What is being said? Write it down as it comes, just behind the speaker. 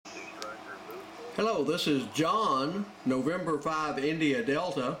Hello, this is John, November 5 India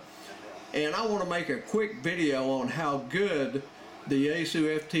Delta, and I want to make a quick video on how good the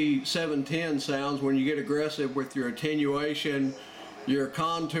Yaesu FT-710 sounds when you get aggressive with your attenuation, your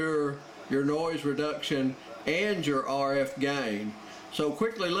contour, your noise reduction, and your RF gain. So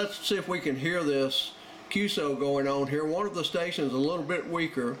quickly, let's see if we can hear this QSO going on here. One of the stations is a little bit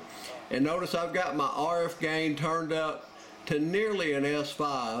weaker, and notice I've got my RF gain turned up to nearly an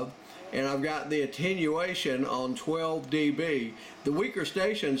S5, and I've got the attenuation on 12 dB. The weaker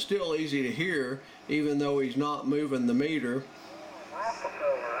station is still easy to hear, even though he's not moving the meter.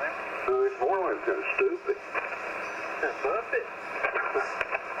 This morning's kind of stupid. Stupid.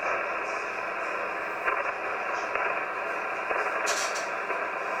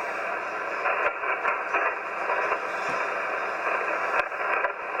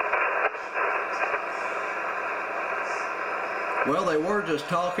 Well, they were just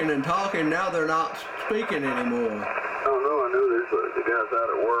talking and talking, now they're not speaking anymore. Oh no, I knew this. The guys out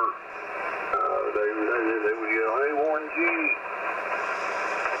at work, they would yell, "Hey, Warren G."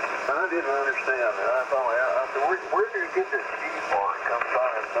 I didn't understand. I said, where did you get this G part? It comes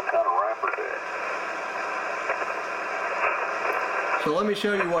out of some kind of rapper deck. So let me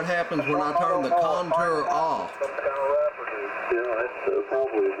show you what happens when I turn the contour off. Some kind of rapper deck. Yeah, that's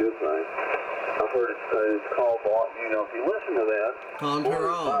probably a good thing. I've heard it's called, if you listen to that, contour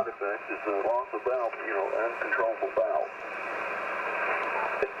on. Side effect is loss of valve, uncontrollable valve.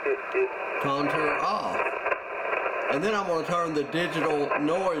 Contour off. And then I'm going to turn the digital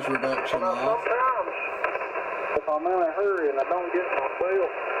noise reduction off. Sometimes, if I'm in a hurry and I don't get my wheel,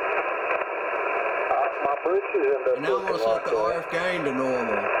 my bridges end up. And now I'm going to set the RF gain to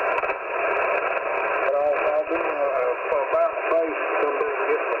normal. But I'll do for about space, somebody can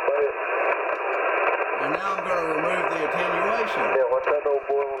get my bed. And now I'm going to remove the attenuation. Yeah, what's that old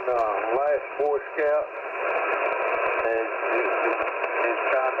boy on last Boy Scout? He's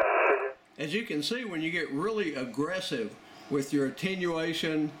trying to figure. As you can see, when you get really aggressive with your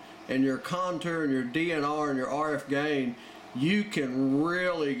attenuation and your contour and your DNR and your RF gain, you can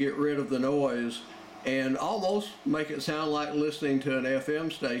really get rid of the noise and almost make it sound like listening to an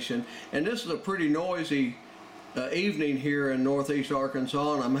FM station. And this is a pretty noisy evening here in northeast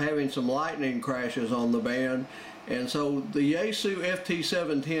Arkansas, and I'm having some lightning crashes on the band, and so the Yaesu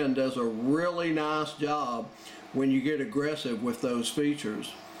FT-710 does a really nice job when you get aggressive with those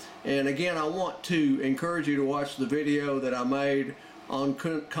features. And again, I want to encourage you to watch the video that I made on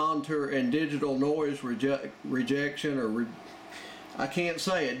contour and digital noise rejection, or I can't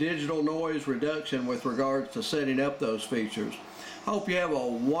say it, digital noise reduction with regards to setting up those features. Hope you have a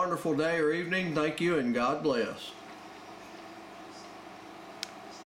wonderful day or evening. Thank you and God bless.